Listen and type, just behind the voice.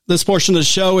This portion of the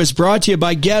show is brought to you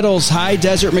by Gettle's High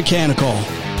Desert Mechanical.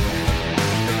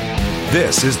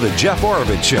 This is the Jeff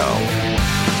Oravits Show.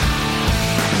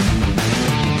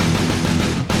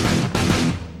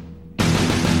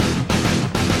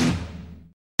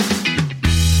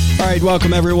 All right,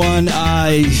 welcome everyone.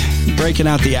 Breaking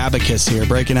out the abacus here,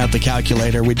 breaking out the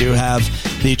calculator. We do have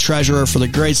the treasurer for the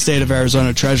great state of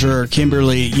Arizona. Treasurer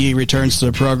Kimberly Yee returns to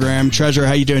the program. Treasurer,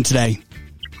 how you doing today?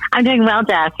 I'm doing well,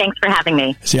 Jeff. Thanks for having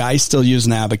me. See, I still use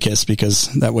an abacus because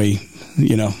that way,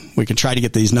 you know, we can try to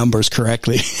get these numbers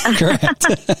correctly. Correct.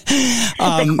 It's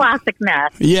a classic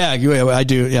math. Yeah, I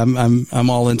do. Yeah, I'm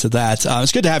all into that.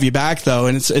 It's good to have you back, though,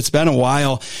 and it's been a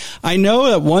while. I know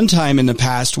that one time in the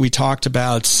past we talked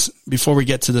about, before we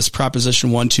get to this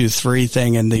Proposition 123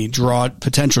 thing and the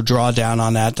potential drawdown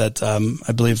on that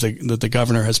I believe that the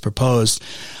governor has proposed.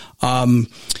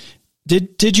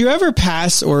 Did you ever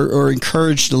pass or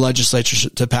encourage the legislature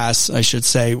to pass, I should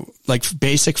say, like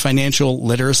basic financial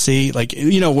literacy? Like,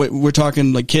 you know, we're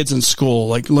talking like kids in school,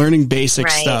 like learning basic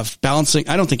stuff, balancing.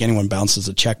 I don't think anyone balances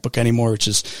a checkbook anymore, which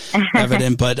is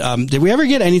evident. But did we ever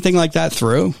get anything like that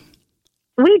through?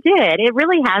 We did. It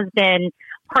really has been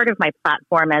part of my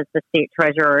platform as the state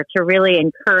treasurer to really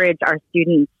encourage our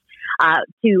students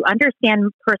to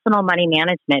understand personal money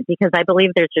management, because I believe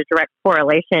there's a direct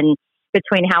correlation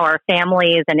between how our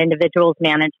families and individuals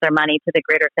manage their money to the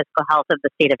greater fiscal health of the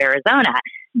state of Arizona.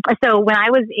 So when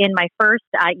I was in my first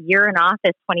year in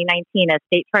office, 2019, as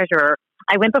state treasurer,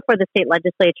 I went before the state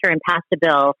legislature and passed a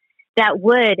bill that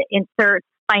would insert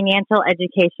financial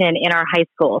education in our high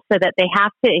school so that they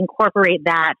have to incorporate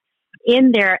that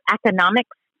in their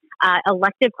economics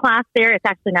elective class there. It's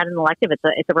actually not an elective,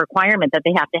 it's a requirement that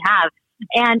they have to have.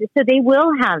 And so they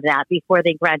will have that before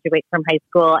they graduate from high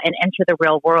school and enter the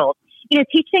real world. You know,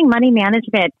 teaching money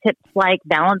management tips like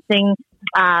balancing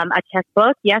a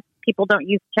checkbook. Yes, people don't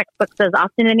use checkbooks as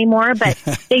often anymore, but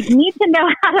they need to know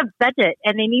how to budget,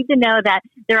 and they need to know that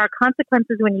there are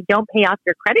consequences when you don't pay off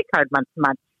your credit card month to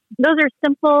month. Those are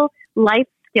simple life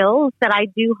skills that I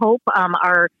do hope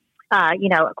our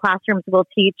classrooms will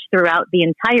teach throughout the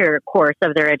entire course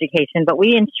of their education, but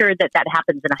we ensure that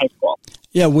happens in high school.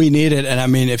 Yeah, we need it. And I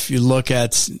mean, if you look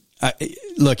at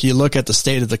the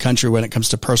state of the country when it comes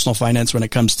to personal finance, when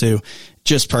it comes to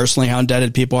just personally how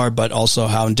indebted people are, but also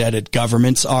how indebted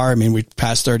governments are. I mean, we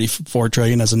passed $34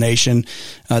 trillion as a nation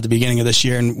at the beginning of this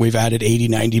year, and we've added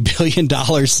 $80-90 billion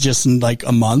just in like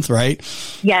a month, right?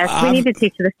 Yes, we need to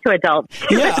teach this to adults.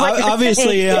 Yeah,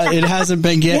 obviously it hasn't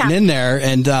been getting in there,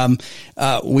 and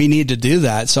we need to do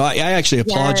that. So I actually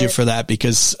applaud you for that,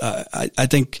 because I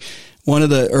think one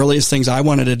of the earliest things I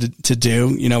wanted to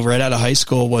do, you know, right out of high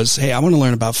school was, hey, I want to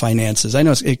learn about finances. I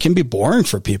know it can be boring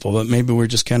for people, but maybe we're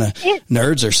just kind of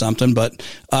nerds or something. But,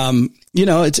 you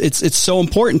know, it's so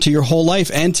important to your whole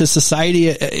life and to society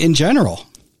in general.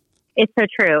 It's so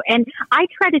true. And I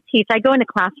try to teach, I go into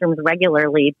classrooms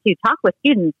regularly to talk with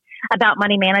students about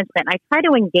money management. I try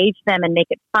to engage them and make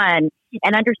it fun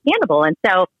and understandable. And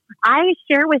so I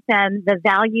share with them the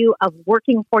value of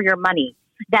working for your money,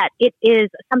 that it is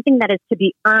something that is to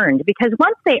be earned, because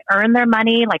once they earn their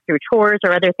money, like through chores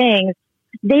or other things,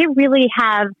 they really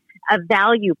have a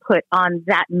value put on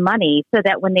that money, so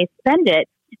that when they spend it,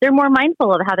 they're more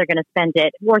mindful of how they're going to spend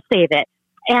it or save it.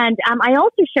 And I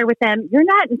also share with them, you're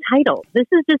not entitled. This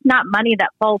is just not money that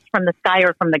falls from the sky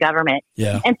or from the government.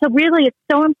 Yeah. And so really, it's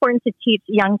so important to teach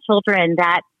young children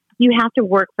that you have to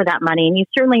work for that money, and you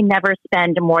certainly never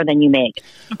spend more than you make.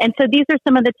 And so these are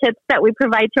some of the tips that we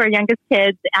provide to our youngest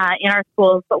kids in our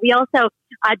schools. But we also,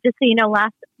 just so you know,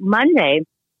 last Monday,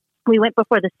 we went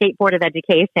before the State Board of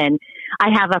Education. I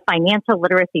have a financial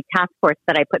literacy task force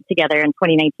that I put together in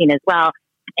 2019 as well.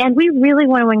 And we really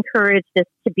want to encourage this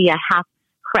to be a half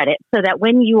credit, so that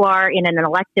when you are in an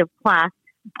elective class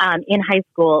in high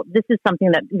school, this is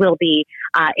something that will be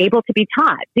able to be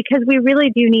taught, because we really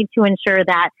do need to ensure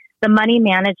that the money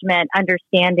management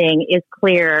understanding is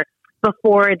clear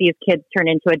before these kids turn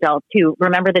into adults who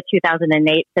remember the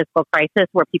 2008 fiscal crisis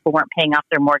where people weren't paying off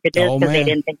their mortgages because they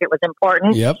didn't think it was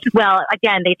important. Yep. Well,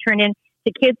 again, they turn into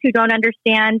kids who don't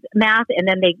understand math, and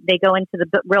then they go into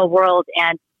the real world,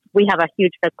 and we have a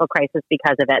huge fiscal crisis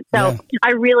because of it. So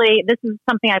this is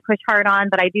something I push hard on,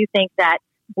 but I do think that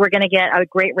we're going to get a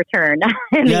great return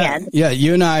in the end. Yeah,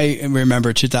 you and I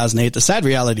remember 2008. The sad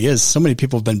reality is so many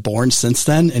people have been born since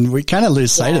then, and we kind of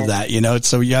lose sight of that, you know.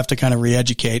 So you have to kind of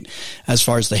re-educate as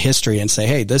far as the history and say,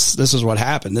 hey, this is what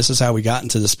happened. This is how we got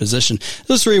into this position.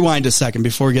 Let's rewind a second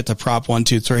before we get to Prop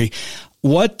 123.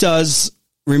 What does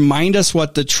remind us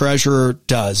what the treasurer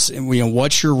does. And,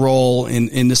 what's your role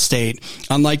in the state?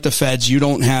 Unlike the feds, you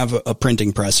don't have a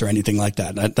printing press or anything like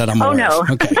that I'm aware no. of.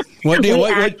 Okay.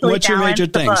 What's your major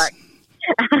things?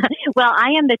 Well, I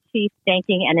am the Chief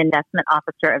Banking and Investment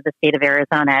Officer of the state of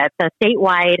Arizona. It's a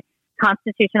statewide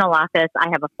constitutional office. I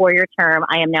have a 4-year term.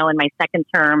 I am now in my second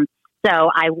term. So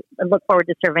I look forward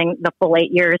to serving the full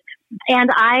 8 years. And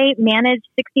I manage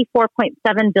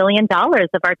 $64.7 billion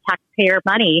of our taxpayer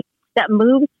money that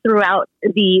moves throughout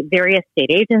the various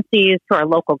state agencies, to our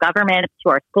local governments,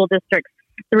 to our school districts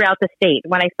throughout the state.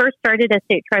 When I first started as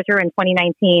state treasurer in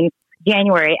 2019,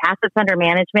 January, assets under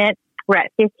management were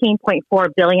at $15.4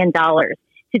 billion.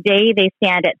 Today, they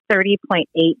stand at $30.8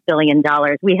 billion.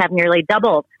 We have nearly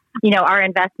doubled, our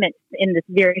investments in this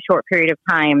very short period of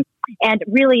time. And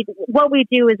really, what we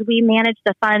do is we manage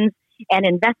the funds and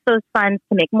invest those funds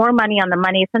to make more money on the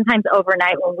money, sometimes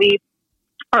overnight when we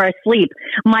are asleep.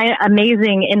 My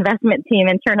amazing investment team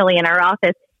internally in our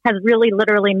office has really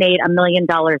literally made $1 million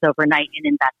overnight in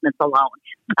investments alone.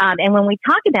 And when we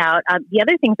talk about the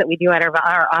other things that we do at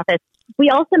our office, we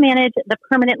also manage the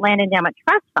Permanent Land Endowment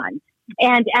Trust Fund.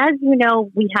 And as you know,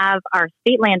 we have our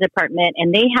state land department,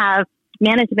 and they have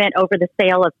management over the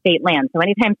sale of state land. So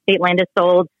anytime state land is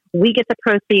sold, we get the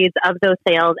proceeds of those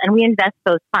sales and we invest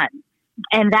those funds.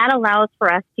 And that allows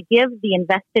for us to give the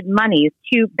invested monies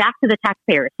back to the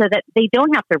taxpayers so that they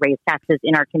don't have to raise taxes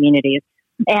in our communities.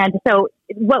 And so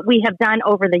what we have done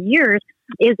over the years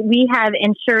is we have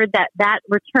ensured that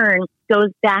return goes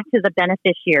back to the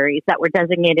beneficiaries that were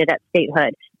designated at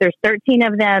statehood. There's 13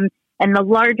 of them, and the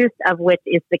largest of which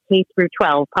is the K through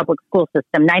 12 public school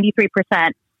system.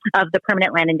 93% of the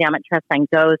Permanent Land Endowment Trust Fund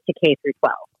goes to K through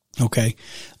 12. Okay.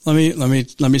 Let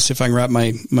me see if I can wrap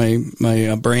my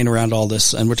brain around all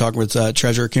this. And we're talking with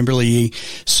Treasurer Kimberly Yee.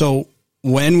 So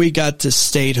when we got to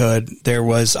statehood, there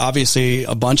was obviously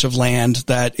a bunch of land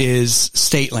that is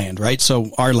state land, right?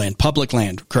 So our land, public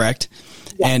land, correct?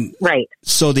 Yes, and right.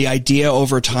 So the idea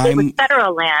over time, it was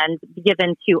federal land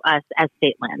given to us as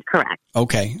state land, correct?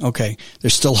 Okay.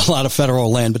 There's still a lot of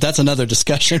federal land, but that's another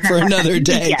discussion for another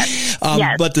day. Yes.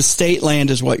 But the state land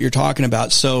is what you're talking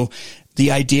about. So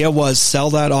the idea was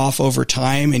sell that off over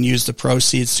time and use the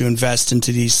proceeds to invest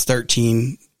into these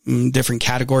 13 different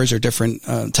categories or different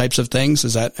types of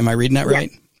things. Am I reading that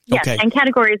right? Yes. Okay. And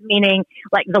categories meaning,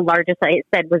 like the largest I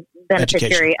said was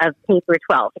beneficiary of K through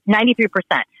 12, 93%.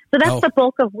 So that's the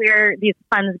bulk of where these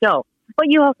funds go. But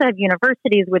you also have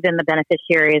universities within the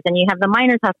beneficiaries, and you have the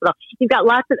miners hospital. You've got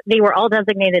they were all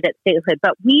designated at statehood,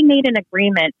 but we made an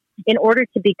agreement in order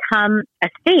to become a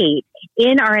state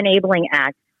in our Enabling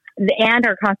Act and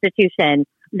our Constitution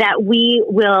that we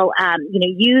will,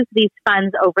 use these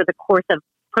funds over the course of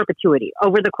perpetuity,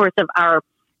 over the course of our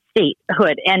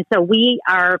statehood. And so we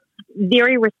are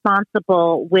very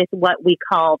responsible with what we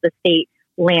call the state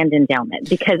land endowment,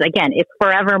 because again, it's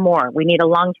forevermore. We need a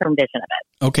long-term vision of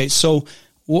it. Okay. So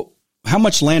how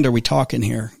much land are we talking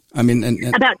here? I mean,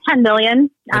 about 10 million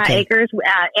acres.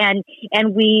 And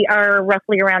we are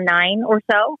roughly around 9 or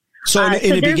so. So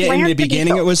in the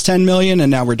beginning, it was 10 million, and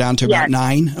now we're down to about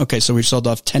 9. Okay, so we've sold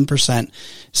off 10%.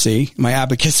 See, my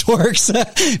abacus works.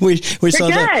 we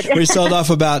sold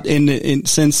off about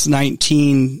since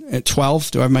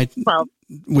 1912. Do I have my 12?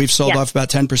 We've sold off about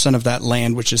 10% of that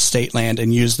land, which is state land,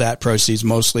 and used that proceeds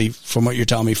mostly, from what you're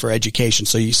telling me, for education.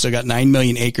 So you still got 9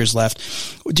 million acres left.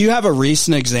 Do you have a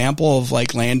recent example of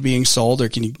like land being sold, or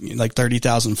can you like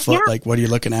 30,000 foot? Yeah. Like, what are you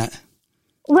looking at?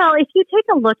 Well, if you take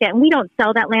a look at, and we don't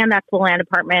sell that land, that's the land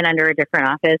department under a different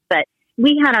office, but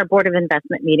we had our Board of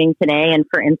Investment meeting today, and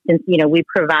for instance, we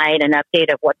provide an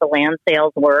update of what the land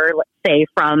sales were, let's say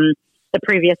from the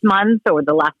previous month or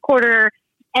the last quarter,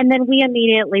 and then we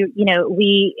immediately,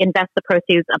 we invest the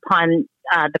proceeds upon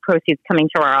the proceeds coming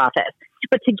to our office.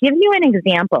 But to give you an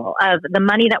example of the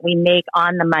money that we make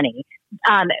on the money,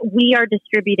 we are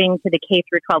distributing to the K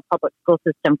through 12 public school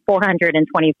system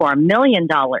 $424 million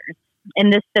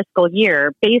in this fiscal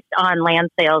year based on land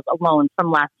sales alone from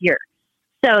last year.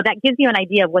 So that gives you an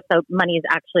idea of what the monies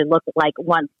actually look like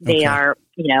once they are,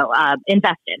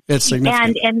 invested. It's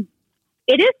significant. And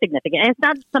it is significant. And it's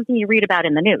not something you read about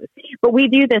in the news, but we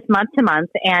do this month to month.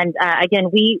 And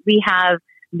again, we have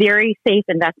very safe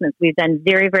investments. We've done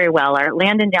very, very well. Our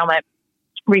land endowment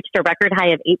reached a record high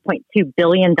of $8.2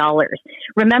 billion.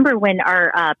 Remember when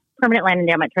our Permanent Land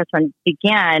Endowment Trust Fund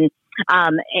began,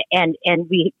 and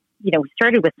we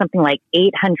started with something like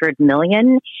 800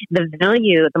 million.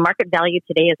 The market value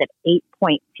today is at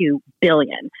 8.2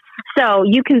 billion. So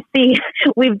you can see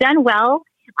we've done well,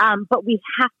 but we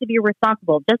have to be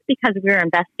responsible. Just because we're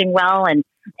investing well and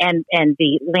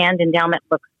the land endowment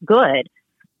looks good,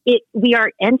 we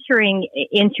are entering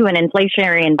into an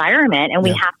inflationary environment, and we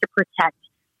have to protect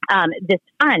this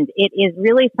fund. It is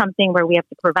really something where we have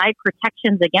to provide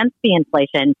protections against the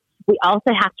inflation. We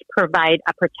also have to provide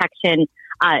a protection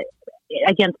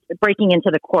against breaking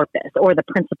into the corpus or the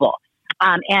principal.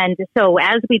 And so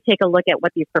as we take a look at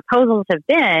what these proposals have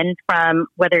been, from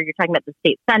whether you're talking about the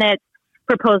state Senate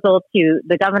proposal to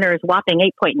the governor's whopping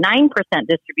 8.9%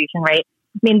 distribution rate,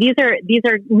 I mean, these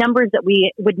are numbers that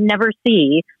we would never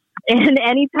see in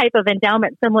any type of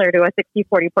endowment similar to a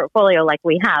 60-40 portfolio like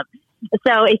we have.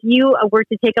 So if you were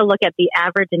to take a look at the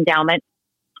average endowment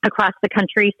across the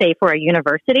country, say for a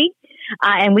university,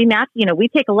 and we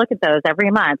take a look at those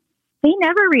every month, they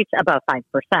never reach above 5%.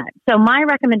 So my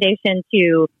recommendation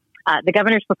to the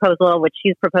governor's proposal, which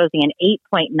she's proposing an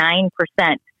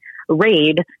 8.9%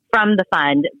 raid from the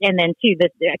fund, and then to the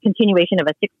continuation of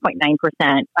a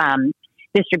 6.9%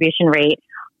 distribution rate,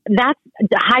 that's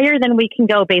higher than we can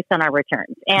go based on our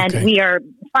returns. And we are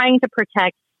trying to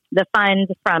protect the fund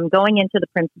from going into the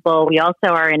principal. We also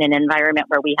are in an environment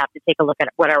where we have to take a look at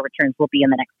what our returns will be in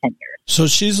the next 10 years. So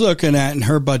she's looking at, in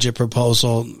her budget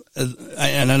proposal,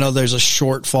 and I know there's a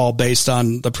shortfall based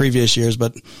on the previous years,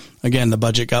 but again, the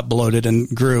budget got bloated and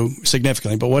grew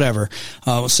significantly, but whatever.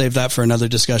 We'll save that for another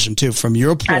discussion too. From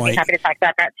your point. I'd be happy to talk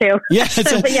about that too.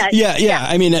 Yeah.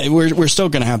 I mean, we're still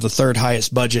going to have the third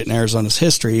highest budget in Arizona's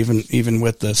history, even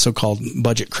with the so-called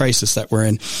budget crisis that we're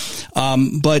in.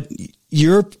 But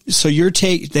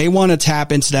they want to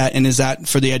tap into that. And is that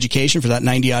for the education, for that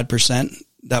 90%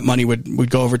 that money would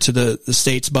go over to the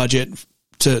state's budget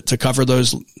to cover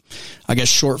those, I guess,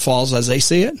 shortfalls as they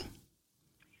see it?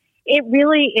 It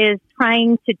really is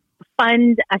trying to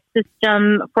fund a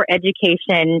system for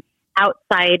education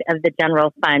outside of the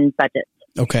general fund budget.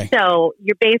 Okay. So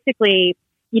you're basically,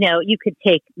 you could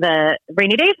take the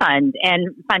rainy day fund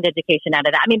and fund education out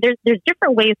of that. I mean, there's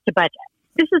different ways to budget.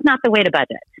 This is not the way to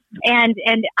budget. And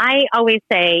I always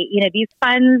say, these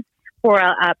funds for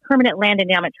a permanent land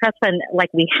endowment trust fund like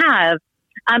we have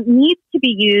needs to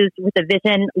be used with a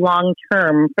vision long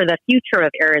term for the future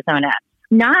of Arizona,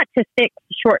 not to fix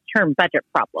short-term budget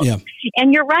problems. Yeah.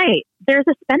 And you're right, there's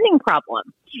a spending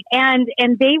problem. And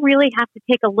they really have to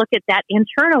take a look at that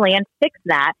internally and fix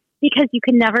that, because you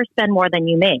can never spend more than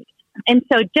you make. And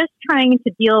so just trying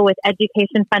to deal with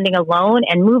education funding alone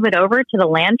and move it over to the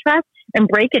land trust and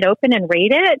break it open and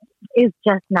rate it is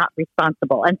just not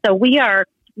responsible. And so we are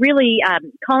really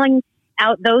calling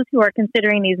out those who are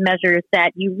considering these measures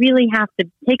that you really have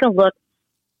to take a look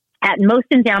at most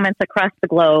endowments across the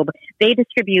globe. They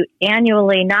distribute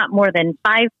annually not more than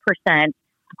 5%.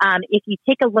 If you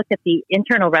take a look at the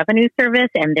Internal Revenue Service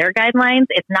and their guidelines,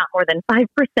 it's not more than 5%.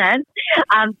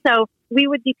 So we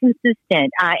would be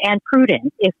consistent and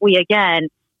prudent if we, again,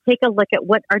 take a look at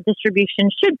what our distribution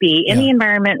should be in the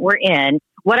environment we're in,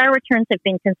 what our returns have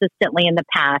been consistently in the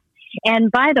past.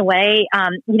 And by the way,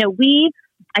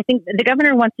 I think the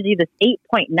governor wants to do this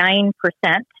 8.9%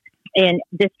 in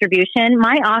distribution.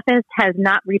 My office has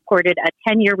not reported a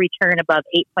 10-year return above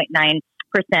 8.9%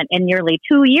 in nearly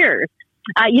 2 years.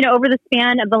 Over the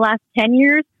span of the last 10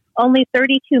 years, only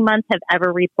 32 months have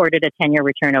ever reported a 10-year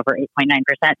return over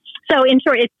 8.9%. So in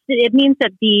short, it means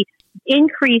that the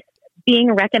increase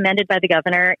being recommended by the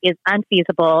governor is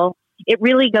unfeasible. It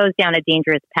really goes down a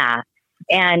dangerous path.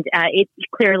 And it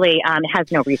clearly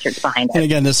has no research behind it. And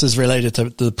again, this is related to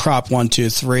the Prop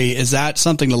 123. Is that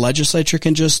something the legislature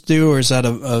can just do, or is that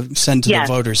a send to the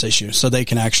voters issue so they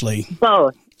can actually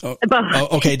both? Both.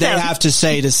 Okay, they have to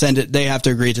say to send it. They have to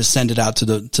agree to send it out to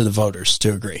the voters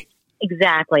to agree.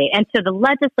 Exactly. And so the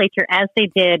legislature, as they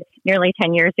did nearly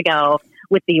 10 years ago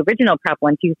with the original Prop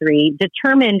 123,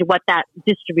 determined what that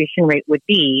distribution rate would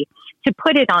be to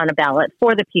put it on a ballot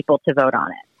for the people to vote on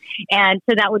it. And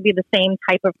so that would be the same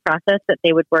type of process that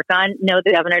they would work on. No,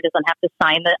 the governor doesn't have to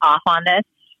sign off on this.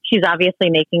 She's obviously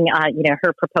making,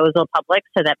 her proposal public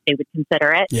so that they would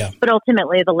consider it. Yeah. But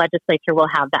ultimately, the legislature will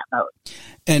have that vote.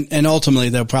 And ultimately,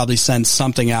 they'll probably send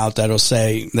something out that'll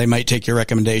say they might take your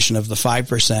recommendation of the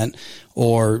 5%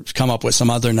 or come up with some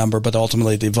other number, but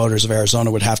ultimately the voters of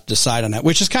Arizona would have to decide on that,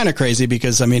 which is kind of crazy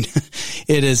because, I mean,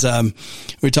 it is,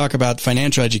 we talk about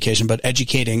financial education, but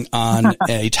educating on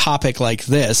a topic like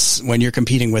this when you're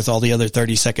competing with all the other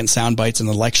 30-second sound bites in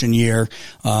the election year,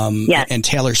 and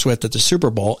Taylor Swift at the Super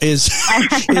Bowl is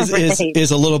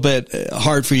a little bit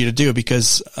hard for you to do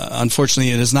because,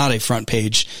 unfortunately, it is not a front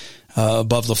page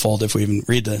above the fold, if we even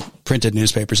read the printed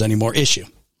newspapers anymore, issue.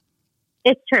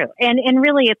 It's true. And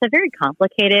really, it's a very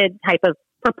complicated type of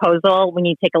proposal when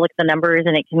you take a look at the numbers,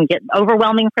 and it can get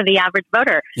overwhelming for the average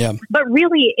voter. Yeah. But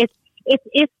really, it's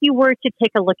if you were to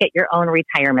take a look at your own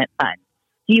retirement fund,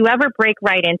 Do you ever break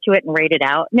right into it and rate it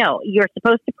out? No, you're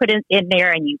supposed to put it in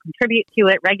there and you contribute to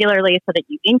it regularly so that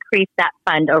you increase that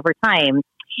fund over time.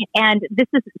 And this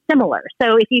is similar.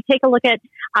 So if you take a look at,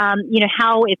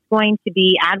 how it's going to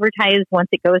be advertised once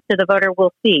it goes to the voter,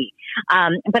 we'll see.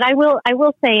 But I will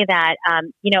say that,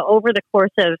 over the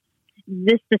course of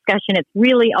this discussion, it's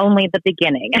really only the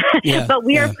beginning. Yeah, but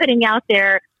we are putting out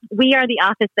there, we are the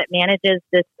office that manages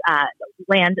this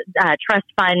land trust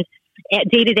fund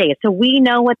day to day. So we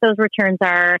know what those returns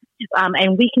are,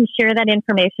 and we can share that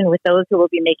information with those who will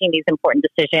be making these important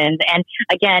decisions. And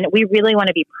again, we really want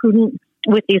to be prudent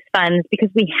with these funds because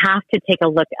we have to take a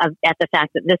look at the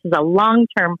fact that this is a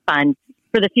long-term fund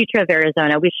for the future of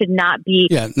Arizona. We should not be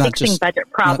fixing budget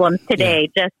problems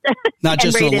today. Not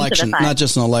just an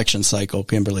election cycle,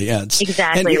 Kimberly. Yeah,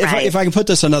 exactly right. If I can put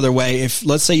this another way, if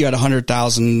let's say you had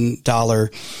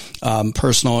 $100,000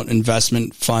 personal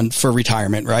investment fund for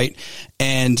retirement, right,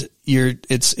 and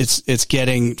it's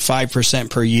getting 5%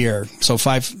 per year, so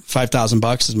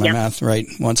 $5,000 is my math, right?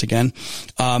 Once again,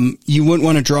 you wouldn't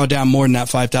want to draw down more than that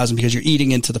 5,000 because you're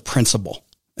eating into the principal.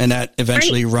 And that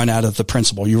eventually run out of the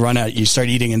principal. You start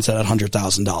eating into that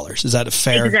 $100,000. Is that a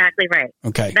fair? Exactly right.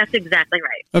 Okay. That's exactly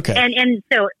right. Okay. And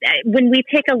so when we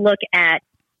take a look at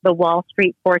the Wall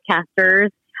Street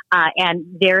forecasters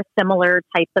and their similar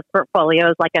types of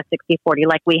portfolios, like a 60-40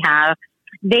 like we have,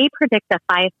 they predict a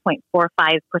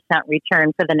 5.45%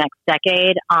 return for the next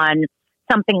decade on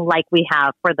something like we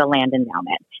have for the land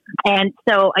endowment. And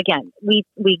so, again, we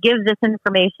give this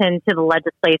information to the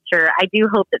legislature. I do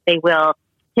hope that they will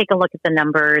take a look at the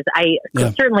numbers. I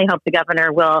certainly hope the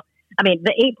governor will. I mean,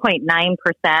 the 8.9%,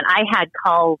 I had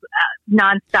calls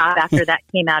nonstop after that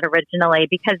came out originally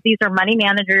because these are money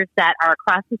managers that are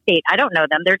across the state. I don't know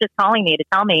them. They're just calling me to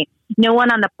tell me no one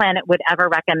on the planet would ever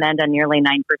recommend a nearly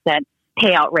 9%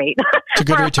 payout rate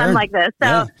for a fund like this.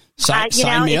 So,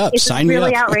 sign me up. It's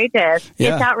really outrageous.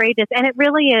 Yeah. It's outrageous. And it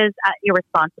really is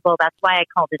irresponsible. That's why I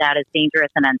called it out as dangerous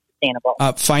and unsustainable.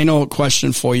 Final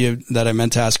question for you that I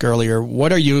meant to ask earlier.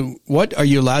 What are you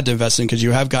allowed to invest in? Because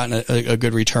you have gotten a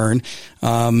good return.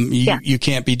 You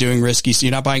can't be doing risky. So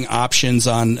you're not buying options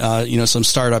on, some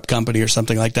startup company or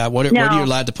something like that. What are you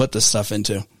allowed to put this stuff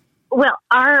into? Well,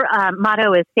 our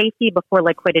motto is safety before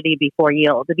liquidity before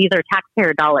yield. These are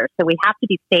taxpayer dollars, so we have to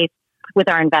be safe with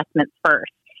our investments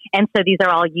first. And so these are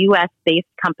all U.S.-based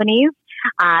companies,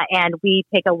 and we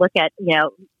take a look at,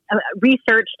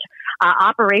 researched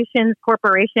operations,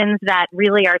 corporations that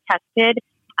really are tested.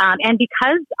 And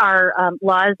because our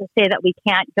laws say that we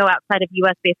can't go outside of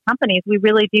U.S.-based companies, we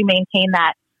really do maintain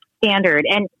that standard.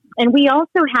 And we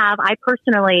also I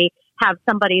personally have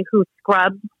somebody who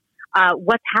scrubs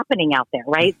what's happening out there,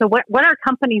 right? So what are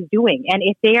companies doing? And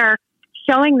if they are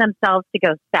showing themselves to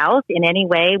go south in any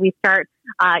way, we start,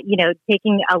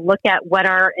 taking a look at what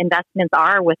our investments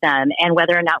are with them and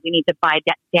whether or not we need to buy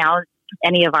down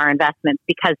any of our investments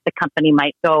because the company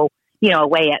might go,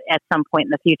 away at some point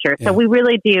in the future. Yeah. So we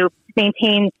really do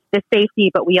maintain the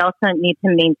safety, but we also need to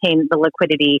maintain the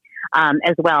liquidity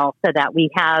as well so that we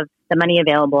have the money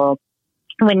available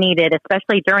when needed,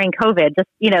 especially during COVID. Just,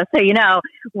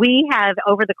 we have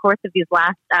over the course of these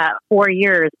last 4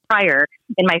 years prior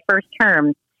in my first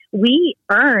term, we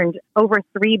earned over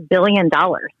 $3 billion.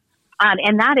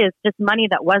 And that is just money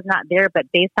that was not there, but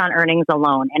based on earnings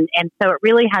alone. And so it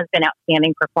really has been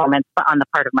outstanding performance on the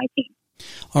part of my team.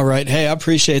 All right. Hey, I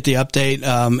appreciate the update.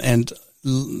 And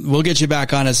we'll get you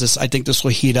back on I think this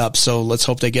will heat up. So let's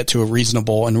hope they get to a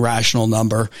reasonable and rational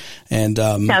number. And,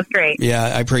 sounds great. Yeah,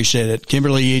 I appreciate it.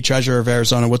 Kimberly Yee, Treasurer of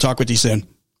Arizona. We'll talk with you soon.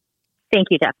 Thank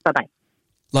you, Jeff. Bye-bye.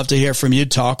 Love to hear from you.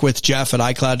 Talk with Jeff at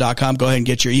iCloud.com. Go ahead and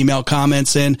get your email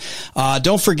comments in.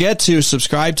 Don't forget to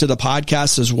subscribe to the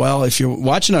podcast as well. If you're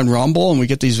watching on Rumble, and we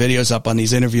get these videos up on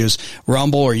these interviews,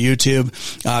 Rumble or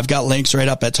YouTube, I've got links right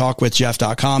up at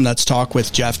talkwithjeff.com. That's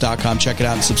talkwithjeff.com. Check it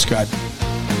out and subscribe.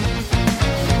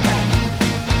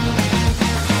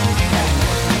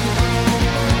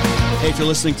 Hey, if you're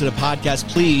listening to the podcast,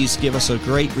 please give us a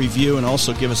great review and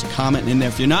also give us a comment in there.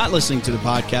 If you're not listening to the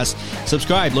podcast,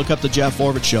 subscribe. Look up The Jeff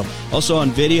Orbit Show. Also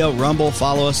on video, Rumble,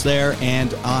 follow us there,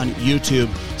 and on YouTube,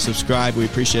 subscribe. We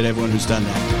appreciate everyone who's done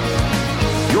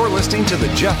that. You're listening to The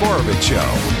Jeff Orbit Show.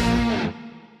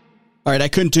 All All right, I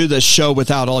couldn't do this show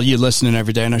without all you listening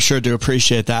every day, and I sure do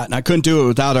appreciate that. And I couldn't do it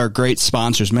without our great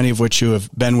sponsors, many of which you have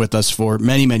been with us for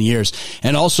many, many years.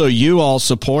 And also you all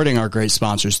supporting our great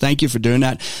sponsors. Thank you for doing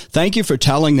that. Thank you for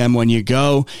telling them when you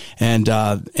go and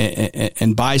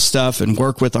buy stuff and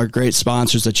work with our great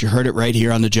sponsors that you heard it right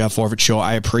here on the Jeff Orvich Show.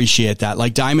 I appreciate that.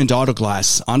 Like Diamond Auto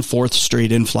Glass on 4th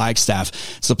Street in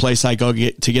Flagstaff. It's the place I go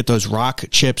to get those rock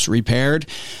chips repaired.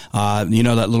 You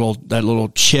know, that little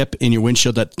chip in your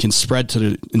windshield that can spread to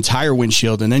the entire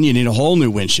windshield, and then you need a whole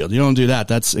new windshield. You don't do that.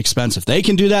 That's expensive. They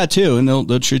can do that too, and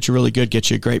they'll treat you really good,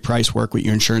 get you a great price, work with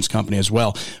your insurance company as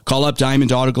well. Call up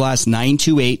Diamond Auto Glass,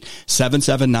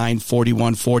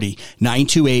 928-779-4140,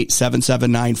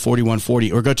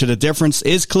 928-779-4140, or go to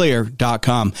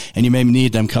thedifferenceisclear.com. And you may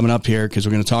need them coming up here because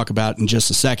we're going to talk about in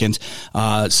just a second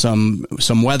some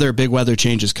big weather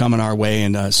changes coming our way,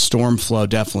 and storm flow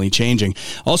definitely changing.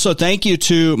 Also, thank you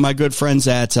to my good friends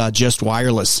at Just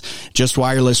Wireless. Just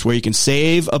Wireless, where you can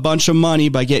save a bunch of money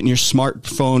by getting your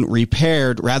smartphone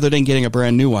repaired rather than getting a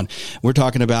brand new one. We're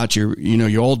talking about your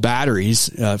old batteries.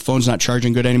 Phone's not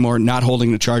charging good anymore, not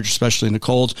holding the charge, especially in the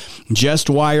cold. Just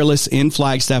Wireless in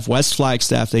Flagstaff, West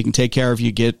Flagstaff. They can take care of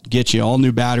you, get you all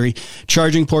new battery,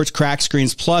 charging ports, crack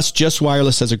screens. Plus, Just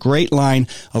Wireless has a great line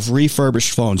of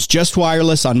refurbished phones. Just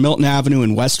Wireless on Milton Avenue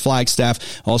in West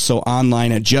Flagstaff. Also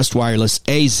online at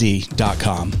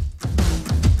justwirelessaz.com.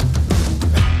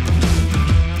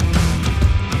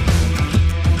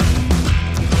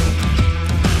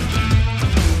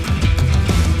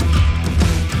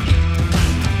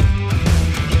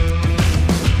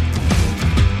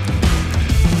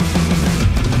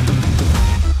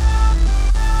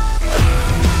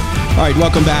 All right,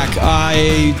 welcome back.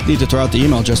 I need to throw out the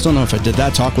email. Just don't know if I did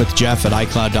that. Talk with Jeff at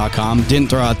iCloud.com. Didn't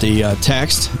throw out the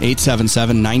text,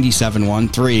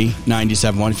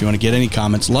 877-971-3971. If you want to get any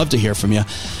comments, love to hear from you.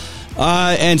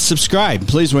 And subscribe,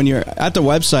 please. When you're at the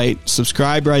website,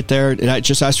 subscribe right there. It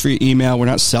just asks for your email. We're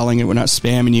not selling it. We're not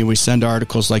spamming you. We send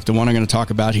articles like the one I'm going to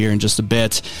talk about here in just a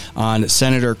bit on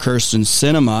Senator Kyrsten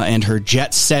Sinema and her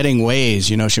jet-setting ways.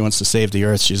 You know, she wants to save the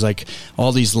earth. She's like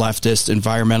all these leftist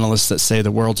environmentalists that say the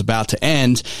world's about to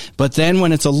end. But then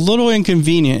when it's a little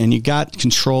inconvenient and you got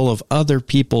control of other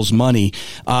people's money,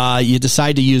 you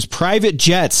decide to use private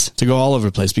jets to go all over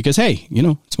the place because, hey, you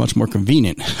know, it's much more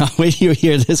convenient. Wait till you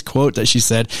hear this quote that she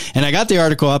said. And I got the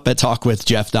article up at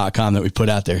talkwithjeff.com that we put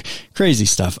out there. Crazy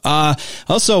stuff.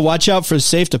 Also, watch out for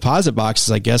safe deposit boxes.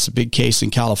 I guess a big case in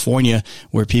California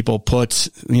where people put,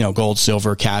 you know, gold,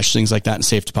 silver, cash, things like that in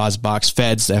safe deposit box.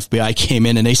 Feds, the FBI came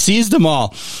in and they seized them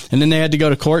all. And then they had to go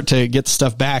to court to get the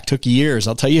stuff back. Took years.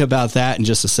 I'll tell you about that in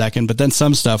just a second. But then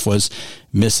some stuff was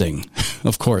missing,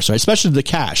 of course, right? Especially the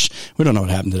cash. We don't know what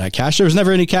happened to that cash. There was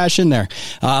never any cash in there.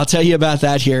 I'll tell you about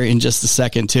that here in just a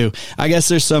second, too. I guess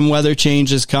there's some weather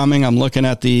changes coming. I'm looking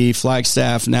at the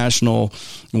Flagstaff National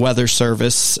Weather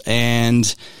Service,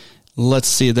 and let's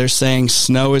see, they're saying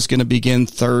snow is going to begin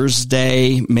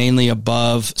Thursday, mainly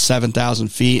above 7,000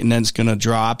 feet, and then it's going to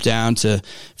drop down to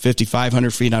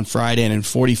 5,500 feet on Friday and then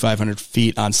 4,500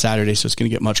 feet on Saturday, so it's going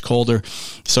to get much colder.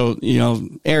 So, you know,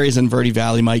 areas in Verde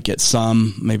Valley might get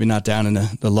some, maybe not down in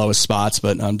the lowest spots,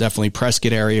 but definitely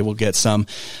Prescott area will get some.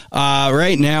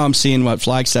 Right now I'm seeing,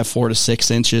 Flagstaff 4 to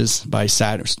 6 inches by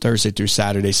Thursday through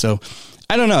Saturday, so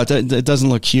I don't know, it doesn't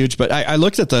look huge, but I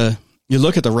looked at you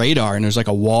look at the radar and there's like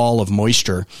a wall of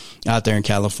moisture out there in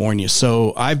California.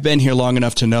 So I've been here long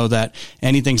enough to know that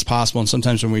anything's possible. And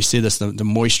sometimes when we see this, the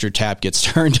moisture tap gets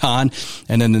turned on.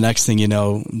 And then the next thing you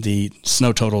know, the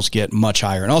snow totals get much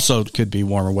higher. And also it could be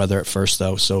warmer weather at first,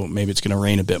 though. So maybe it's going to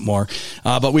rain a bit more.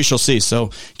 But we shall see.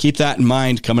 So keep that in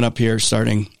mind coming up here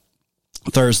starting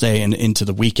Thursday and into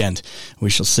the weekend. We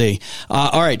shall see.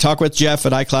 All right. Talk with Jeff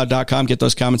at iCloud.com. Get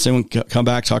those comments in. We'll come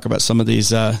back, talk about some of these,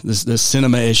 this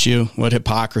cinema issue, what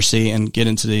hypocrisy, and get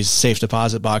into these safe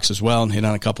deposit boxes as well and hit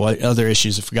on a couple other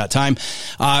issues if we got time.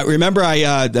 Remember,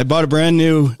 I bought a brand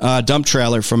new dump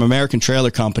trailer from American Trailer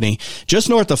Company just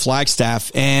north of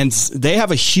Flagstaff, and they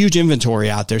have a huge inventory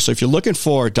out there. So if you're looking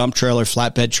for a dump trailer,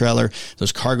 flatbed trailer,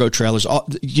 those cargo trailers,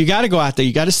 you got to go out there.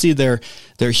 You got to see their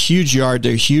huge yard,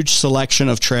 their huge selection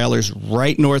of trailers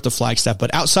right north of Flagstaff,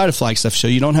 but outside of Flagstaff, so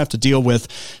you don't have to deal with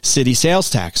city sales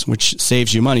tax, which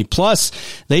saves you money. Plus,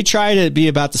 they try to be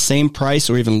about the same price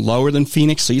or even lower than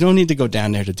Phoenix, so you don't need to go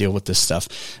down there to deal with this stuff.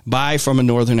 Buy from a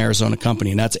Northern Arizona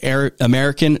company, and that's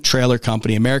American Trailer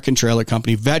Company,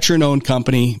 veteran-owned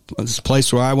company. It's a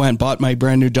place where I went and bought my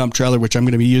brand new dump trailer, which I'm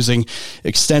going to be using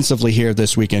extensively here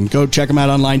this weekend. Go check them out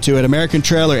online, too, at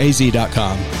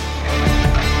americantraileraz.com.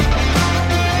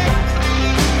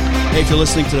 Hey, if you're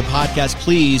listening to the podcast,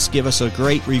 please give us a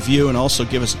great review and also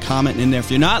give us a comment in there.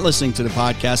 If you're not listening to the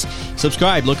podcast,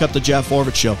 subscribe. Look up the Jeff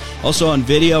Orbit Show. Also on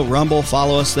video, Rumble,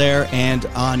 follow us there, and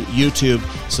on YouTube,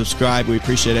 subscribe. We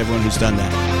appreciate everyone who's done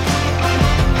that.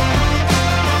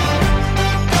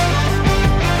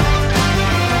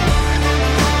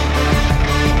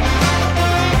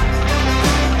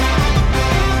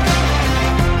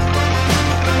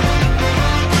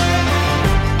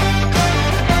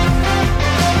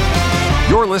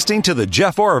 You're listening to The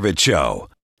Jeff Oravits Show.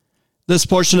 This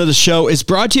portion of the show is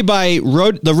brought to you by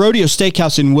the Rodeo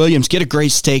Steakhouse in Williams. Get a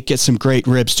great steak, get some great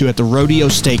ribs, too, at the Rodeo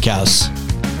Steakhouse.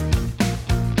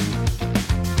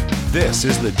 This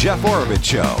is The Jeff Oravits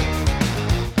Show.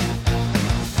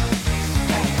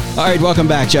 All right, welcome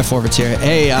back. Jeff Oravits here.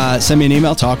 Hey, send me an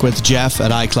email,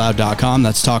 talkwithjeff@icloud.com.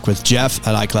 That's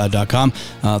talkwithjeff@icloud.com.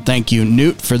 Thank you,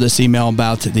 Newt, for this email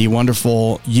about the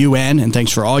wonderful UN, and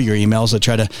thanks for all your emails. I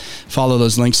try to follow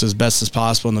those links as best as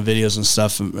possible in the videos and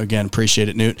stuff. Again, appreciate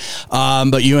it, Newt.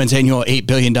 But UN's annual $8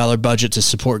 billion budget to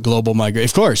support global migration.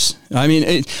 Of course. I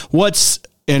mean, what's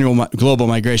annual global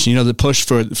migration, the push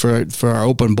for our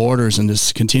open borders and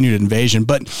this continued invasion.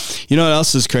 But you know what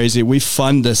else is crazy? We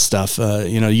fund this stuff. The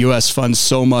U.S. funds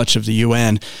so much of the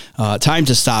UN. Time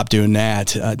to stop doing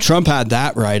that. Trump had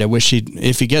that right.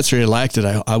 If he gets reelected,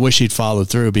 I wish he'd follow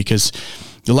through, because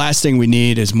the last thing we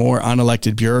need is more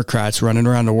unelected bureaucrats running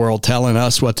around the world telling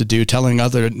us what to do, telling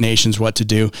other nations what to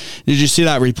do. Did you see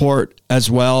that report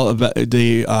as well about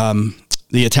the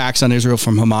attacks on Israel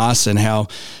from Hamas, and how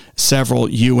several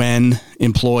UN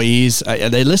employees,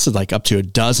 they listed like up to a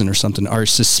dozen or something, are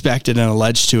suspected and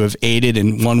alleged to have aided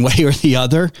in one way or the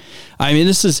other? I mean,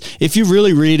 this is, if you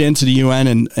really read into the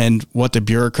UN and what the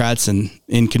bureaucrats, and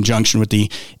in conjunction with the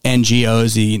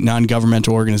NGOs, the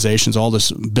non-governmental organizations, all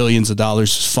this billions of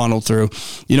dollars funneled through,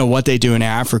 what they do in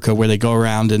Africa, where they go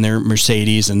around in their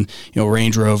Mercedes and,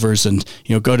 Range Rovers, and,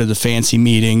 go to the fancy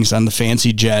meetings on the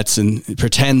fancy jets and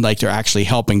pretend like they're actually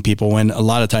helping people, when a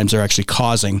lot of times they're actually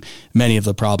causing many of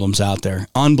the problems out there.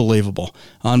 Unbelievable.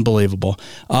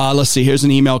 Let's see. Here's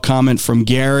an email comment from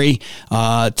Gary.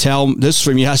 This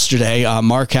from yesterday.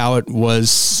 Mark Howitt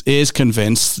is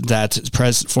convinced that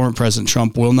former President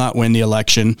Trump will not win the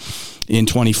election in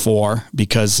 24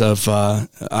 because of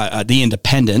the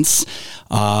independents.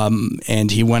 And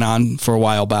he went on for a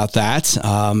while about that.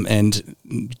 And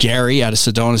Gary out of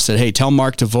Sedona said, hey, tell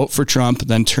Mark to vote for Trump,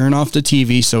 then turn off the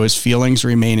TV so his feelings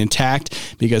remain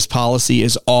intact, because policy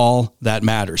is all that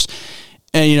matters.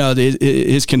 And,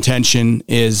 Mark's contention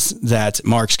is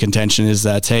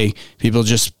that, hey, people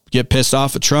just get pissed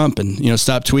off at Trump and,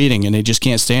 stop tweeting, and they just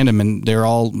can't stand him. And they're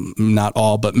all, not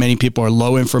all, but many people are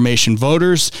low information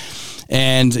voters,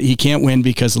 and he can't win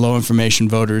because low information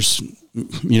voters,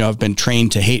 have been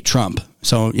trained to hate Trump.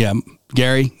 So, yeah,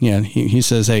 Gary, he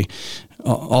says, hey,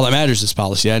 all that matters is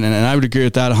policy. And I would agree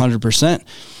with that 100%.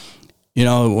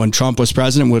 When Trump was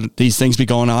president, would these things be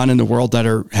going on in the world that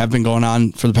have been going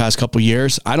on for the past couple of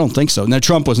years? I don't think so. Now,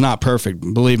 Trump was not perfect,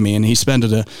 believe me, and he spent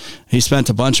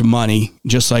a bunch of money,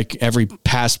 just like every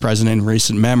past president in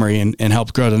recent memory, and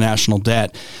helped grow the national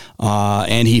debt.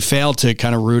 And he failed to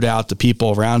kind of root out the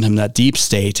people around him, that deep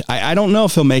state. I don't know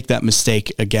if he'll make that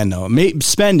mistake again, though.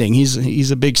 Spending,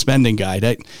 he's a big spending guy.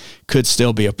 That could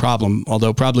still be a problem,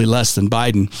 although probably less than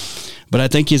Biden. But I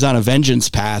think he's on a vengeance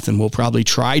path, and will probably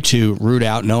try to root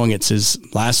out, knowing it's his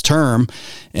last term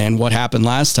and what happened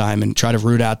last time, and try to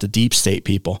root out the deep state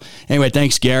people. Anyway,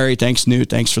 thanks, Gary. Thanks, Newt.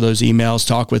 Thanks for those emails.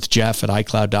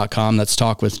 talkwithjeff@icloud.com. That's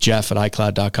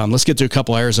talkwithjeff@icloud.com. Let's get to a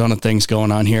couple Arizona things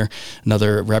going on here.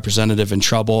 Another representative in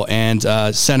trouble, and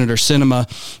Senator Sinema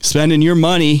spending your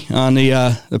money on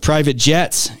the private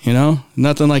jets.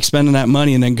 Nothing like spending that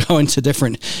money and then going to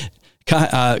different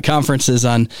conferences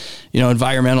on,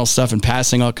 environmental stuff, and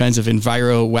passing all kinds of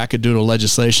wackadoodle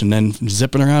legislation, then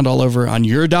zipping around all over on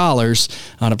your dollars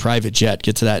on a private jet.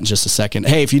 Get to that in just a second.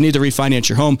 Hey, if you need to refinance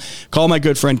your home, call my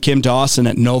good friend Kim Dawson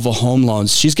at Nova Home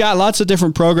Loans. She's got lots of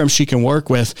different programs she can work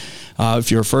with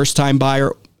if you're a first-time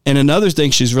buyer. And another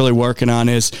thing she's really working on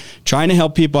is trying to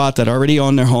help people out that already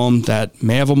own their home, that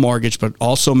may have a mortgage, but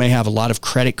also may have a lot of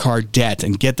credit card debt,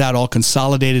 and get that all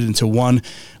consolidated into one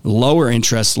lower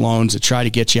interest loan to try to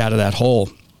get you out of that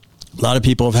hole. A lot of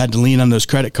people have had to lean on those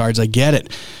credit cards. I get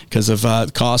it, because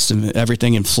of cost and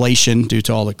everything, inflation, due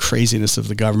to all the craziness of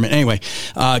the government. Anyway,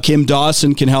 Kim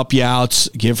Dawson can help you out.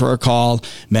 Give her a call.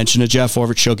 Mention a Jeff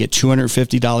Oravits Show. Get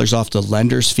 $250 off the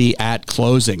lender's fee at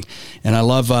closing. And I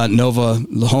love Nova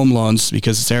Home Loans,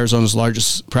 because it's Arizona's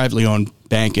largest privately owned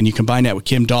bank, and you combine that with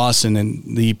Kim Dawson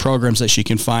and the programs that she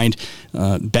can find,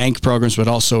 bank programs, but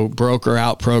also broker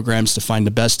out programs to find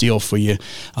the best deal for you.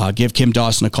 Give Kim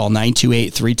Dawson a call,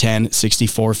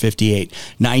 928-310-6458,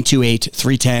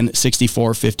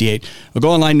 928-310-6458. Or go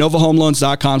online,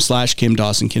 novahomeloans.com/Kim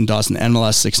Dawson, Kim Dawson,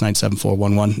 NMLS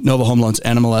 697411, Nova Home Loans,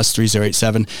 NMLS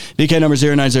 3087, BK number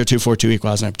 0902442, equal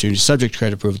housing opportunity, subject to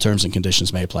credit approval, terms and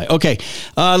conditions may apply. Okay,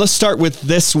 let's start with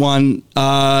this one.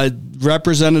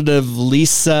 Representative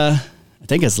Lisa, I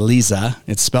think it's Lisa,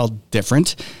 it's spelled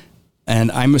different,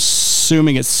 and I'm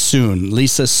assuming it's Soon,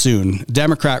 Lisa Soon,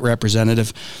 Democrat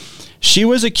representative. She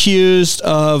was accused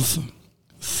of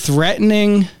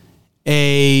threatening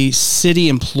a city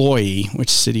employee.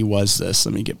 Which city was this?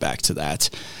 Let me get back to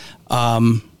that.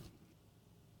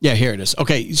 Yeah, here it is.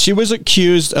 Okay, she was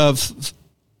accused of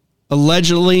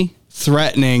allegedly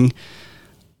threatening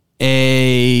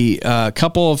a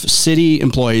couple of city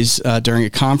employees during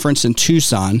a conference in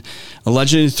Tucson,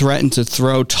 allegedly threatened to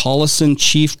throw Tolleson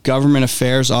Chief Government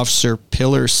Affairs Officer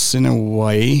Pilar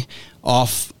Sinaway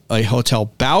off a hotel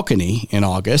balcony in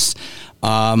August.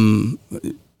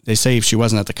 They say she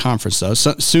wasn't at the conference, though.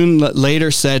 Soon later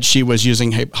said she was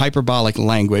using hyperbolic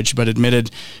language, but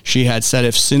admitted she had said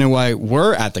if Sinaway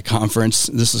were at the conference,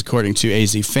 this is according to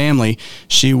AZ Family,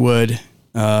 she would...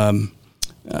 how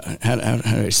do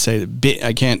I say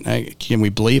that? Can we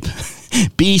bleep?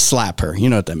 B-slap her. You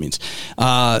know what that means.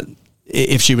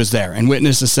 If she was there. And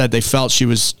witnesses said they felt she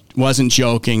wasn't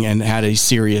joking and had a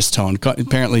serious tone.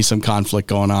 Apparently some conflict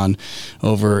going on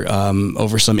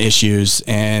over some issues.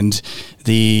 And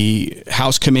the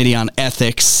House Committee on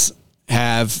Ethics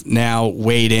have now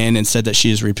weighed in and said that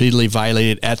she has repeatedly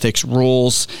violated ethics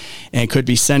rules and could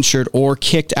be censured or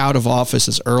kicked out of office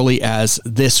as early as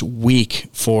this week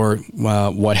for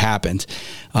what happened.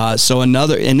 So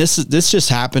this just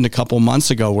happened a couple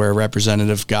months ago where a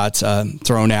representative got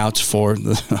thrown out for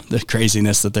the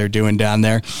craziness that they're doing down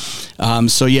there.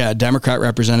 So yeah, a Democrat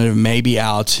representative may be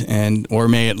out or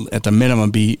may at the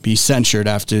minimum be censured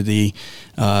after the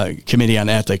Committee on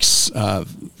Ethics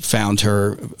found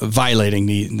her violating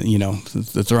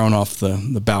the thrown off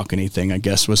the balcony thing, I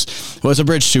guess was a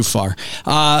bridge too far.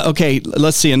 Okay,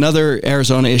 let's see another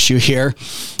Arizona issue here.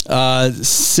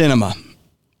 Sinema.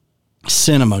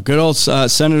 Good old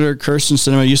Senator Kyrsten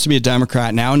Sinema used to be a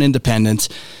Democrat, now an independent.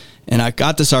 And I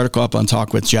got this article up on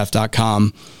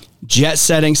talkwithjeff.com. Jet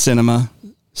setting Sinema,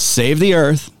 save the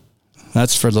earth.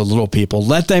 That's for the little people.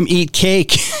 Let them eat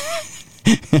cake.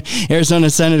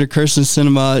 Arizona Senator Kyrsten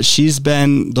Sinema, she's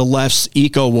been the left's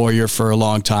eco warrior for a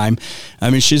long time. I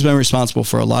mean, she's been responsible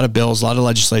for a lot of bills, a lot of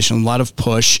legislation, a lot of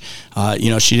push.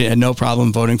 She had no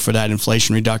problem voting for that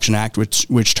Inflation Reduction Act,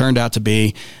 which turned out to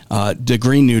be the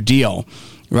Green New Deal,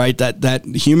 right? That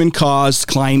human-caused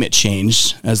climate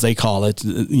change, as they call it.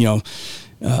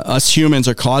 Us humans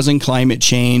are causing climate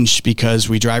change because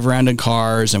we drive around in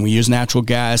cars and we use natural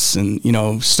gas and,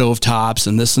 stove tops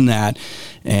and this and that.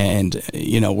 And,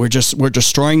 we're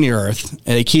destroying the earth.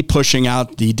 And they keep pushing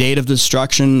out the date of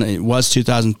destruction. It was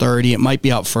 2030. It might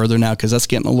be out further now because that's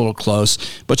getting a little close.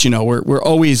 But, we're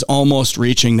always almost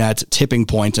reaching that tipping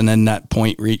point. And then that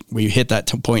point, we hit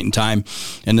that point in time.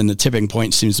 And then the tipping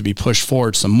point seems to be pushed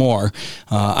forward some more.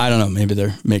 I don't know. Maybe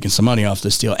they're making some money off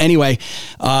this deal. Anyway,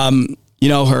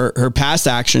 her past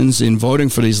actions in voting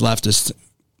for these leftist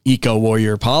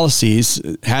eco-warrior policies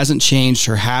hasn't changed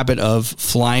her habit of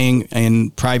flying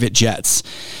in private jets.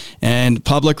 And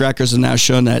public records have now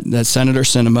shown that Senator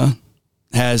Sinema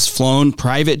has flown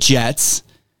private jets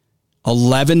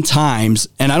 11 times.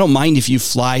 And I don't mind if you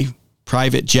fly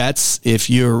private jets. If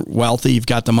you're wealthy, you've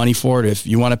got the money for it. If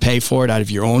you want to pay for it out of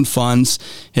your own funds,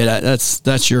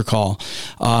 that's your call.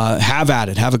 Have at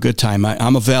it. Have a good time.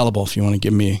 I'm available if you want to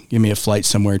give me a flight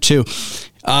somewhere too.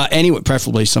 Anyway,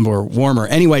 preferably somewhere warmer.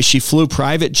 Anyway, she flew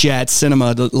private jets,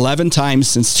 Sinema, 11 times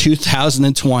since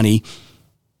 2020.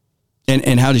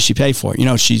 And how did she pay for it?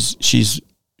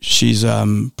 She's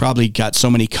probably got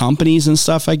so many companies and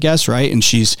stuff, I guess, right? And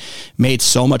she's made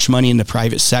so much money in the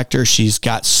private sector. She's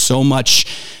got so much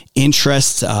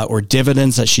interest or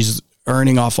dividends that she's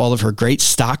earning off all of her great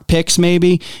stock picks,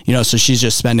 maybe, so she's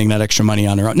just spending that extra money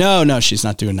on her own. No, she's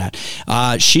not doing that.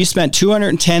 She spent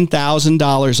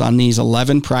 $210,000 on these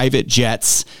 11 private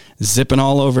jets, zipping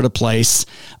all over the place,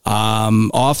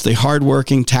 off the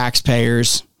hardworking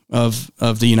taxpayers of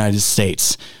the United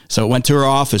States. So it went to her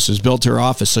office, it was built to her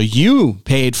office. So you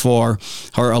paid for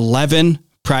her 11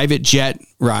 private jet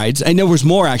rides. And there was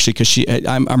more actually, because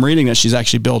I'm reading that she's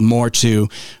actually billed more to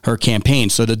her campaign.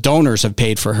 So the donors have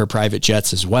paid for her private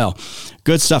jets as well.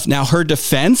 Good stuff. Now her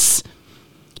defense,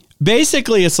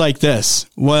 basically it's like this.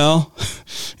 Well,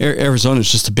 Arizona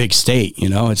is just a big state,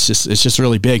 it's just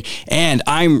really big. And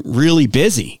I'm really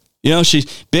busy.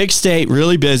 She's big state,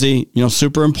 really busy,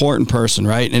 super important person,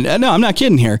 right? And no, I'm not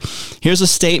kidding here. Here's a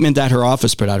statement that her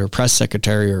office put out, her press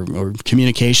secretary or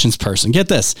communications person. Get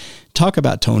this. Talk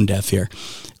about tone deaf here.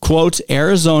 Quote,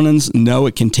 Arizonans know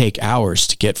it can take hours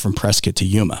to get from Prescott to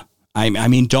Yuma. I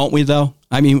mean, don't we though?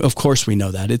 I mean, of course we know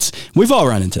that. We've all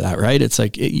run into that, right? It's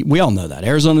like, we all know that.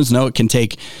 Arizonans know it can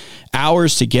take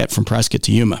hours to get from Prescott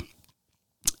to Yuma.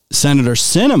 Senator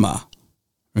Sinema,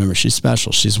 remember, she's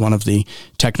special. She's one of the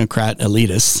technocrat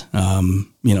elitists,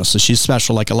 so she's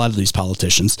special like a lot of these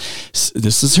politicians.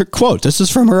 This is her quote. This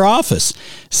is from her office.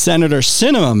 Senator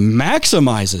Sinema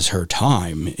maximizes her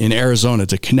time in Arizona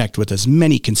to connect with as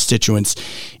many constituents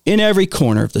in every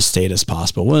corner of the state as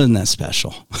possible. Well, isn't that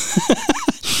special?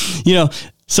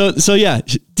 So yeah,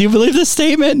 do you believe this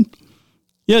statement?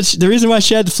 Yeah, the reason why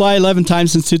she had to fly 11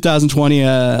 times since 2020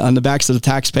 on the backs of the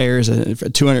taxpayers for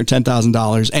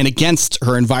 $210,000 and against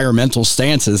her environmental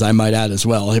stances, I might add as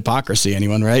well, hypocrisy,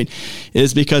 anyone, right,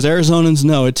 is because Arizonans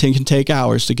know it can take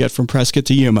hours to get from Prescott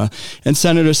to Yuma, and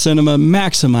Senator Sinema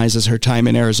maximizes her time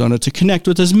in Arizona to connect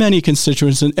with as many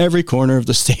constituents in every corner of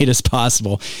the state as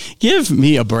possible. Give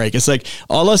me a break. It's like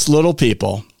all us little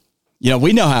people,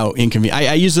 we know how inconvenient.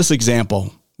 I use this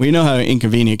example. We know how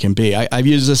inconvenient it can be. I've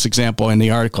used this example in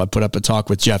the article I put up at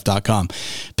talkwithjeff.com.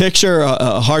 Picture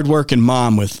a hardworking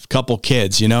mom with a couple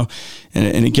kids, and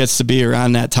it gets to be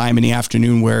around that time in the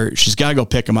afternoon where she's got to go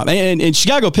pick them up. And she's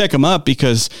got to go pick them up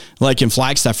because, like in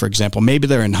Flagstaff, for example, maybe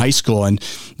they're in high school and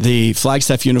the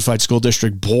Flagstaff Unified School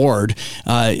District Board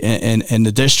and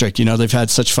the district, they've had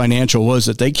such financial woes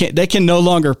that they can no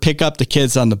longer pick up the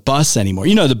kids on the bus anymore.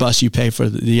 The bus you pay for,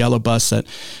 the yellow bus that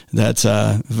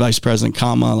Vice President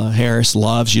Kamala Harris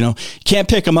loves, can't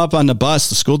pick them up on the bus,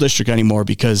 the school district anymore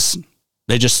because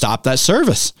they just stopped that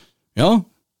service.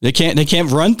 They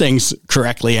can't run things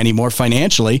correctly anymore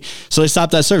financially. So they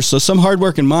stopped that service. So some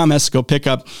hardworking mom has to go pick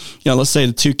up, let's say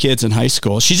the two kids in high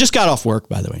school. She just got off work,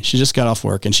 by the way. She just got off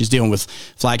work and she's dealing with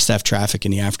Flagstaff traffic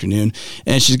in the afternoon.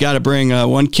 And she's got to bring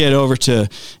one kid over to,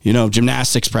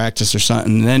 gymnastics practice or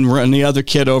something. And then run the other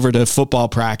kid over to football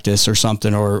practice or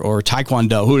something or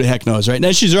taekwondo. Who the heck knows, right? And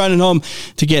then she's running home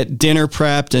to get dinner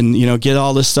prepped and, get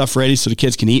all this stuff ready so the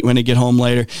kids can eat when they get home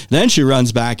later. Then she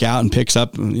runs back out and picks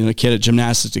up, a kid at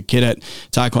gymnastics, a kid at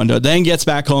taekwondo, then gets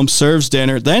back home, serves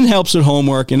dinner, then helps with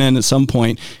homework, and then at some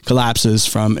point collapses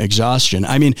from exhaustion.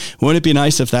 I mean, wouldn't it be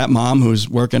nice if that mom who's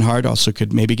working hard also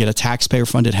could maybe get a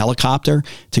taxpayer-funded helicopter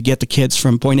to get the kids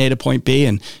from point A to point B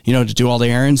and, to do all the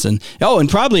errands? And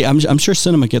probably, I'm sure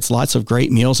Sinema gets lots of great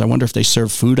meals. I wonder if they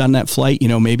serve food on that flight.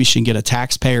 Maybe she can get a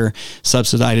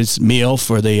taxpayer-subsidized meal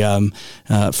for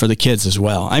the kids as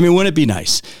well. I mean, wouldn't it be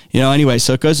nice? Anyway,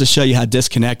 so it goes to show you how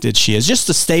disconnected she is. Just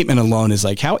the statement alone is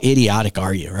like, how idiotic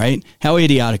are you, right? How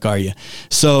idiotic are you?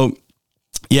 So,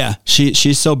 yeah,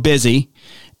 she's so busy,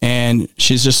 and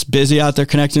she's just busy out there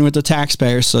connecting with the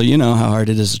taxpayers. So you know how hard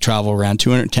it is to travel around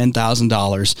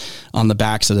 $210,000 on the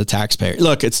backs of the taxpayer.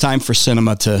 Look, it's time for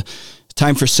Sinema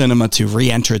to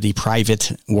re-enter the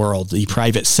private world, the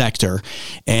private sector,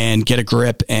 and get a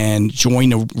grip and join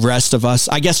the rest of us.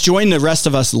 I guess join the rest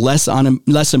of us less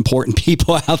important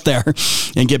people out there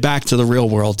and get back to the real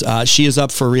world. She is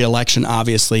up for re-election,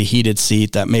 obviously, heated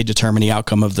seat that may determine the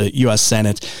outcome of the U.S.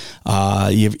 Senate.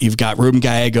 You've got Ruben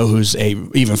Gallego, who's a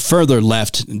even further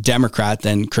left Democrat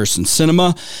than Kyrsten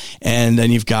Sinema. And then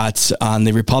you've got, on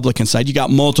the Republican side, you got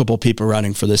multiple people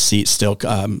running for this seat still.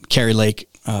 Carrie Lake,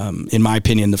 in my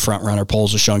opinion, the front runner.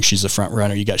 Polls are showing she's the front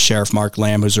runner. You got Sheriff Mark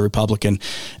Lamb, who's a Republican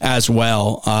as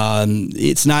well.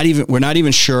 We're not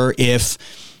even sure if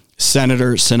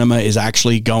Senator Sinema is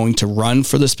actually going to run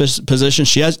for this position.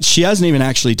 She hasn't even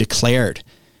actually declared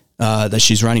that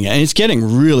she's running it. And it's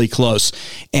getting really close.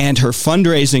 And her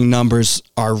fundraising numbers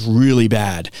are really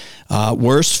bad.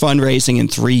 Worst fundraising in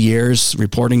 3 years.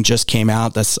 Reporting just came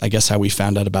out. That's, I guess, how we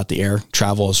found out about the air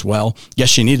travel as well. Yes,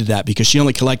 she needed that because she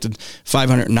only collected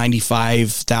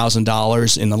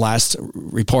 $595,000 in the last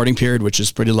reporting period, which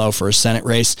is pretty low for a Senate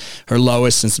race. Her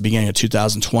lowest since the beginning of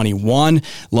 2021,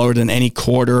 lower than any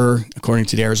quarter, according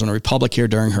to the Arizona Republic here,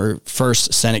 during her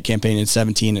first Senate campaign in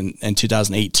 2017 and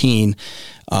 2018.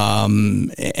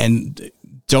 And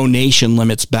donation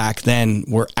limits back then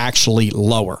were actually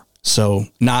lower. So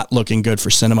not looking good for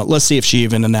Sinema. Let's see if she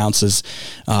even announces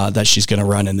that she's going to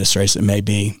run in this race. It may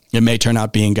turn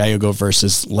out being Gallego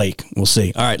versus Lake. We'll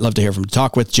see. All right. Love to hear from you.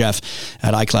 Talk with Jeff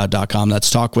at iCloud.com.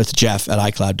 That's Talk with Jeff at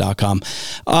iCloud.com.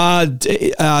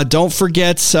 Don't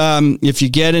forget, if you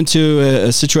get into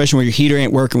a situation where your heater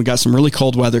ain't working, we got some really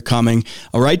cold weather coming.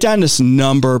 Write down this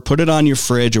number, put it on your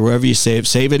fridge or wherever you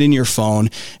save it in your phone.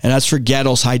 And that's for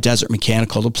Gettles High Desert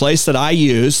Mechanical, the place that I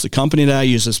use, the company that I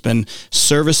use has been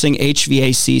servicing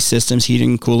HVAC systems,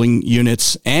 heating, cooling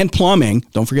units, and plumbing.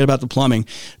 Don't forget about the plumbing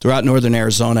throughout northern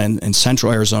Arizona and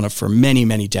central Arizona for many,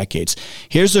 many decades.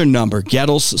 Here's their number.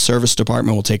 Gettles Service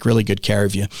Department will take really good care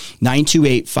of you.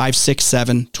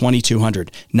 928-567-2200.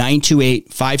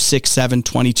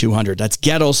 928-567-2200. That's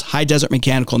Gettles High Desert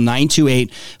Mechanical,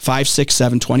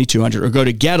 928-567-2200. Or go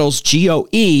to Gettles,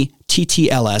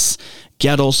 GOETTLS,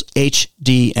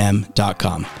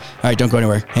 GettlesHDM.com. All right, don't go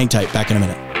anywhere. Hang tight. Back in a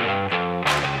minute.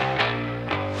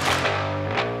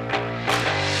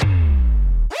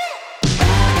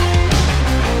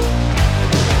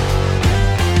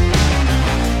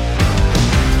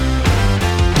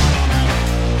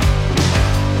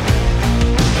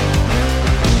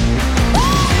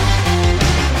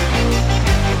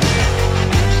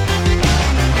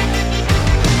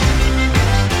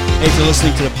 Hey, if you're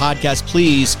listening to the podcast,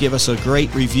 please give us a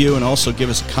great review and also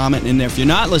give us a comment in there. If you're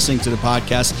not listening to the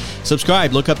podcast,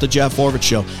 subscribe. Look up The Jeff Oravits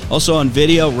Show. Also on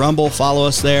video, Rumble, follow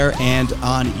us there, and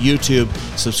on YouTube,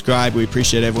 subscribe. We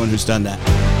appreciate everyone who's done that.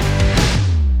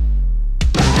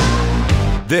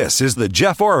 This is The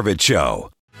Jeff Oravits Show.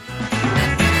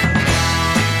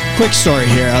 Quick story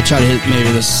here. I'll try to hit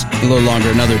maybe this a little longer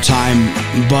another time.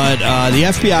 But the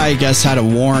FBI, I guess, had a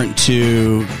warrant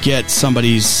to get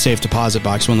somebody's safe deposit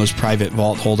box, one of those private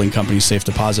vault holding companies' safe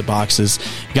deposit boxes.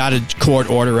 Got a court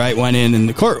order, right? Went in, and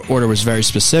the court order was very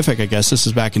specific, I guess. This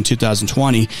is back in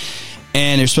 2020.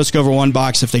 And they're supposed to go over one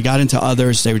box. If they got into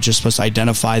others, they were just supposed to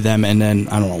identify them and then,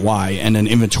 I don't know why, and then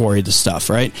inventory the stuff,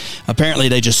 right? Apparently,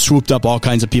 they just swooped up all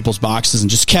kinds of people's boxes and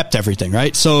just kept everything,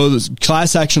 right? So, this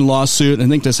class action lawsuit, I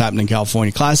think this happened in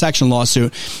California, class action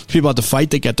lawsuit, people had to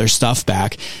fight to get their stuff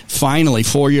back. Finally,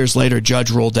 4 years later, a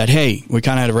judge ruled that, hey, we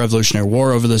kind of had a Revolutionary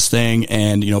War over this thing,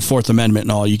 and, Fourth Amendment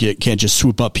and all, can't just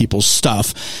swoop up people's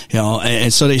stuff,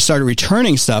 and so they started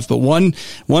returning stuff. But one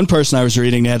person I was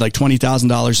reading, they had like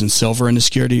 $20,000 in silver in the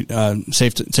security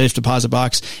safe deposit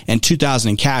box and $2,000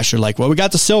 in cash. They're like, well, we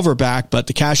got the silver back, but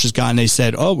the cash is gone. They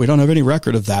said, oh, we don't have any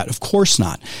record of that. Of course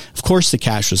not. Of course the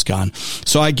cash was gone.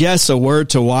 So I guess a word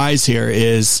to wise here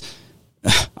is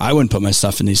I wouldn't put my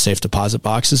stuff in these safe deposit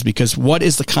boxes, because what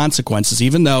is the consequences?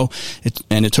 Even though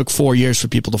it took 4 years for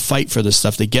people to fight for this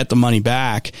stuff, they get the money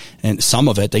back, and some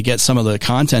of it, they get some of the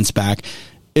contents back.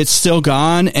 It's still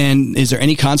gone. And is there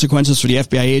any consequences for the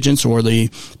FBI agents or the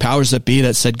powers that be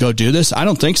that said, go do this? I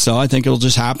don't think so. I think it'll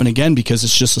just happen again because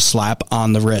it's just a slap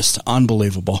on the wrist.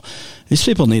 Unbelievable. These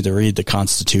people need to read the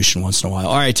Constitution once in a while.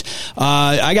 All right.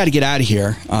 I got to get out of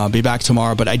here. Be back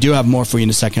tomorrow, but I do have more for you in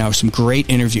a second hour. Some great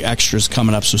interview extras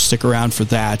coming up, so stick around for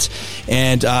that.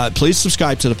 And please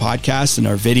subscribe to the podcast and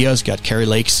our videos. Got Carrie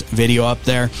Lake's video up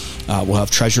there. We'll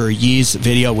have Treasurer Yee's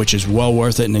video, which is well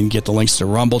worth it. And then get the links to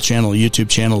the Rumble channel, the YouTube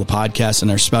channel, the podcast, and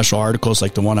our special articles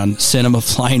like the one on cinema,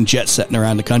 flying jet setting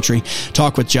around the country.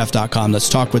 Talkwithjeff.com. That's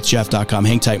talkwithjeff.com.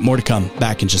 Hang tight. More to come.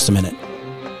 Back in just a minute.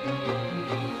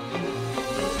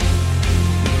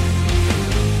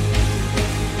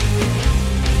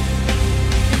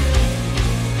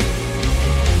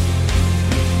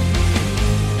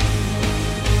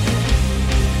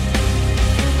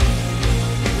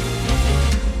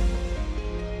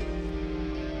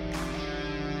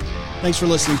 Thanks for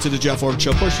listening to The Jeff Oravits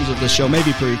Show. Portions of this show may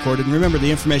be pre-recorded. And remember, the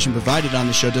information provided on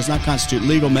the show does not constitute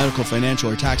legal, medical,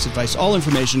 financial, or tax advice. All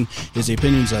information is the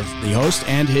opinions of the host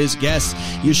and his guests.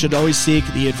 You should always seek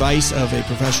the advice of a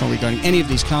professional regarding any of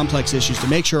these complex issues to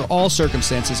make sure all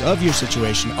circumstances of your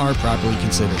situation are properly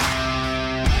considered.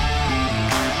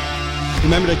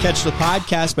 Remember to catch the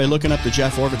podcast by looking up The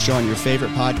Jeff Oravits Show on your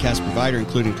favorite podcast provider,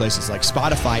 including places like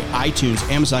Spotify, iTunes,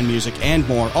 Amazon Music, and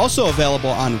more. Also available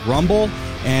on Rumble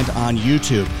and on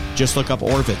YouTube. Just look up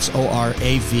Oravits,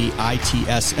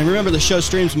 Oravits. And remember, the show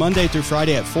streams Monday through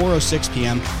Friday at 4:06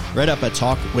 p.m. right up at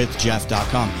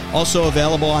talkwithjeff.com. Also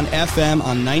available on FM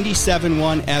on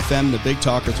 97.1 FM, the Big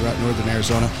Talker throughout northern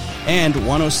Arizona, and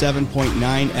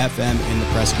 107.9 FM in the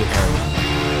Prescott area.